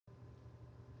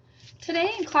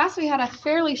Today in class we had a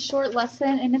fairly short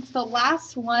lesson, and it's the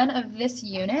last one of this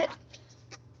unit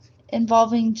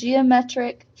involving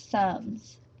geometric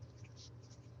sums.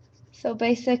 So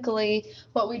basically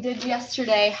what we did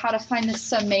yesterday, how to find the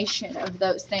summation of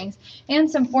those things, and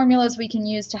some formulas we can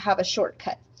use to have a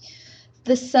shortcut.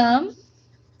 The sum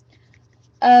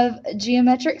of a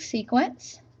geometric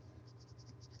sequence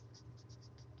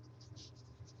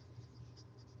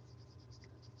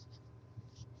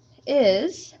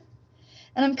is,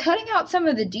 and I'm cutting out some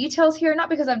of the details here, not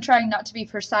because I'm trying not to be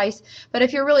precise, but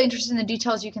if you're really interested in the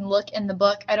details, you can look in the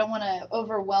book. I don't want to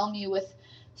overwhelm you with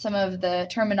some of the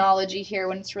terminology here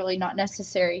when it's really not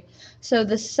necessary. So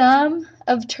the sum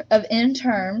of n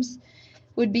terms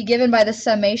would be given by the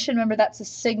summation. Remember, that's a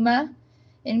sigma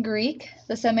in Greek.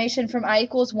 The summation from I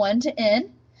equals 1 to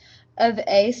n of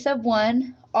a sub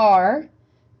 1 r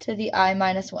to the I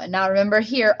minus 1. Now remember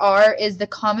here, r is the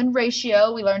common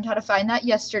ratio. We learned how to find that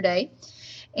yesterday.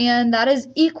 And that is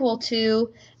equal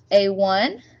to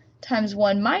a1 times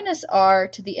 1 minus r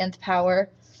to the nth power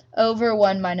over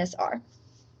 1 minus r.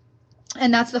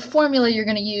 And that's the formula you're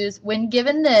going to use when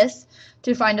given this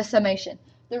to find a summation.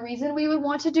 The reason we would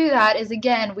want to do that is,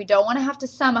 again, we don't want to have to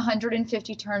sum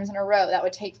 150 terms in a row. That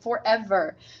would take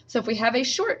forever. So if we have a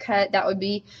shortcut, that would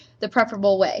be the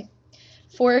preferable way.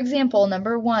 For example,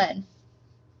 number 1,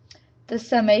 the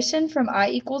summation from I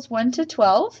equals 1 to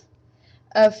 12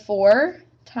 of 4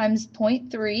 times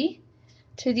 0.3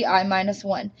 to the I minus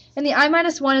 1. And the I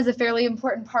minus 1 is a fairly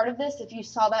important part of this. If you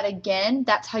saw that again,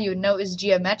 that's how you would know it is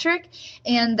geometric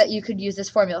and that you could use this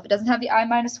formula. If it doesn't have the I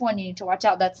minus 1, you need to watch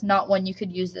out. That's not one you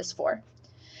could use this for.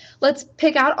 Let's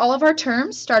pick out all of our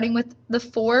terms, starting with the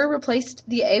 4 replaced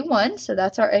the A1, so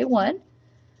that's our A1.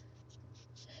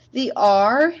 The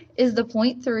R is the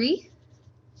 0.3,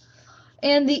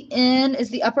 and the N is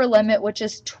the upper limit, which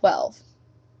is 12.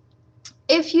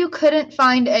 If you couldn't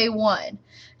find A1,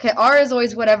 okay, R is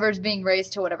always whatever is being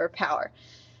raised to whatever power.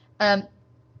 N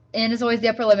is always the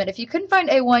upper limit. If you couldn't find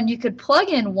A1, you could plug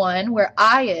in 1 where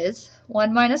I is.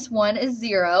 1 minus 1 is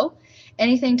 0.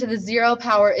 Anything to the 0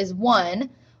 power is 1.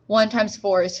 1 times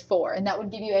 4 is 4, and that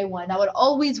would give you A1. That would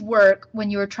always work when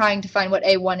you were trying to find what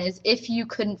A1 is if you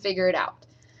couldn't figure it out.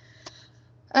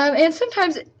 And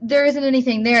sometimes there isn't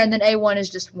anything there, and then A1 is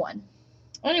just 1.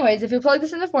 Anyways, if we plug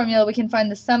this in the formula, we can find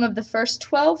the sum of the first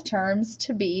 12 terms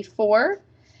to be 4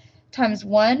 times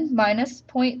 1 minus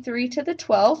 0.3 to the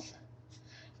 12th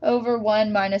over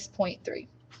 1 minus 0.3.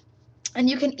 And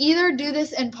you can either do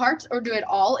this in parts or do it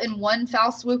all in one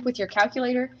foul swoop with your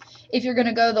calculator. If you're going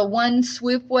to go the one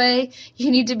swoop way, you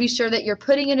need to be sure that you're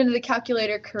putting it into the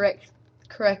calculator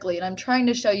correctly. And I'm trying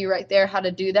to show you right there how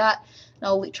to do that. And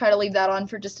I'll try to leave that on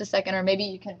for just a second, or maybe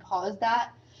you can pause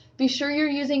that. Be sure you're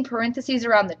using parentheses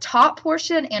around the top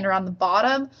portion and around the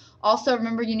bottom. Also,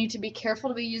 remember, you need to be careful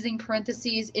to be using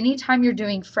parentheses anytime you're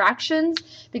doing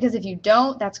fractions, because if you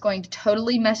don't, that's going to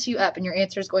totally mess you up and your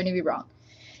answer is going to be wrong.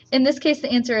 In this case,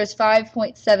 the answer is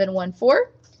 5.714,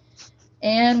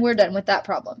 and we're done with that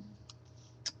problem.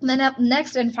 And then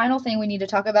next and final thing we need to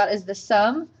talk about is the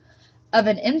sum of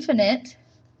an infinite,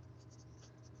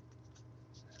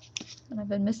 and I've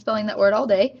been misspelling that word all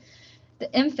day,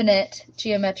 the infinite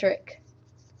geometric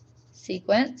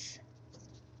sequence.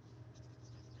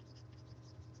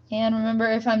 And remember,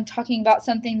 if I'm talking about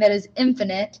something that is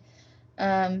infinite,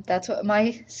 that's what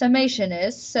my summation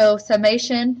is. So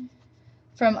summation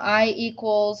from I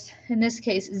equals, in this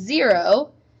case,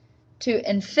 0 to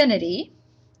infinity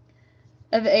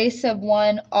of a sub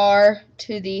 1 r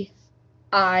to the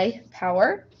I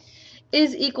power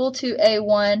is equal to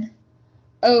a1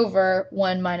 over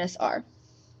 1 minus r.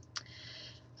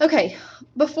 Okay,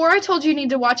 before I told you need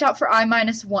to watch out for I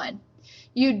minus 1.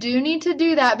 You do need to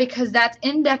do that because that's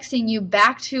indexing you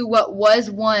back to what was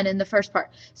 1 in the first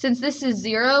part. Since this is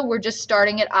 0, we're just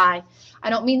starting at I. I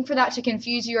don't mean for that to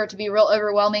confuse you or to be real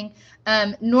overwhelming.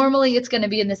 Normally it's going to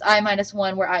be in this I minus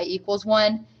 1 where I equals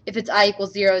 1. If it's I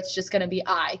equals 0, it's just going to be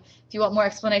I. If you want more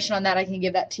explanation on that, I can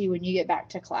give that to you when you get back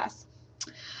to class.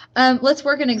 Let's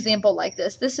work an example like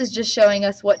this. This is just showing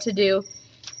us what to do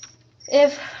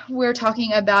if we're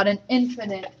talking about an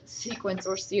infinite sequence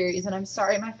or series. And I'm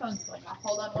sorry, my phone's going off.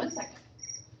 Hold on one second.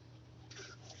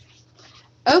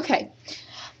 Okay,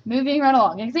 moving right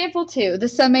along. Example 2, the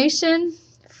summation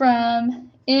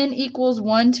from n equals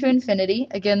 1 to infinity.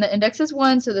 Again, the index is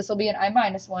 1, so this will be an I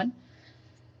minus 1,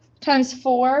 times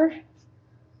 4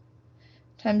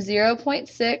 times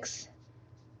 0.6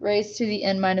 raised to the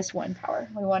n minus 1 power.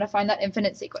 We want to find that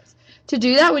infinite sequence. To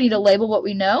do that, we need to label what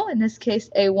we know. In this case,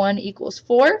 a1 equals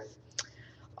 4,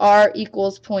 r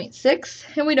equals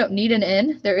 0.6, and we don't need an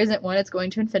n. There isn't one. It's going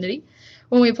to infinity.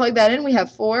 When we plug that in, we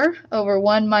have 4 over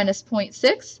 1 minus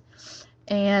 0.6,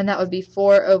 and that would be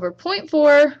 4 over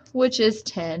 0.4, which is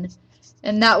 10.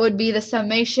 And that would be the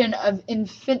summation of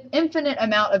infinite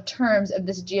amount of terms of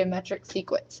this geometric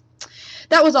sequence.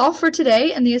 That was all for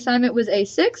today, and the assignment was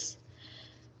A6,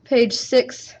 page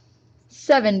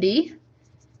 670,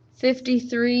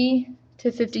 53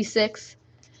 to 56,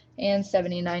 and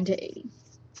 79 to 80.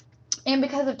 And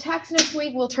because of tax next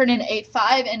week, we'll turn in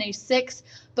A5 and A6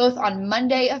 both on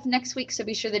Monday of next week, so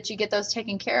be sure that you get those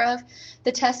taken care of.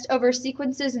 The test over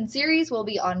sequences and series will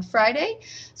be on Friday,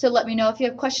 so let me know if you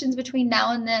have questions between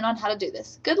now and then on how to do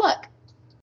this. Good luck!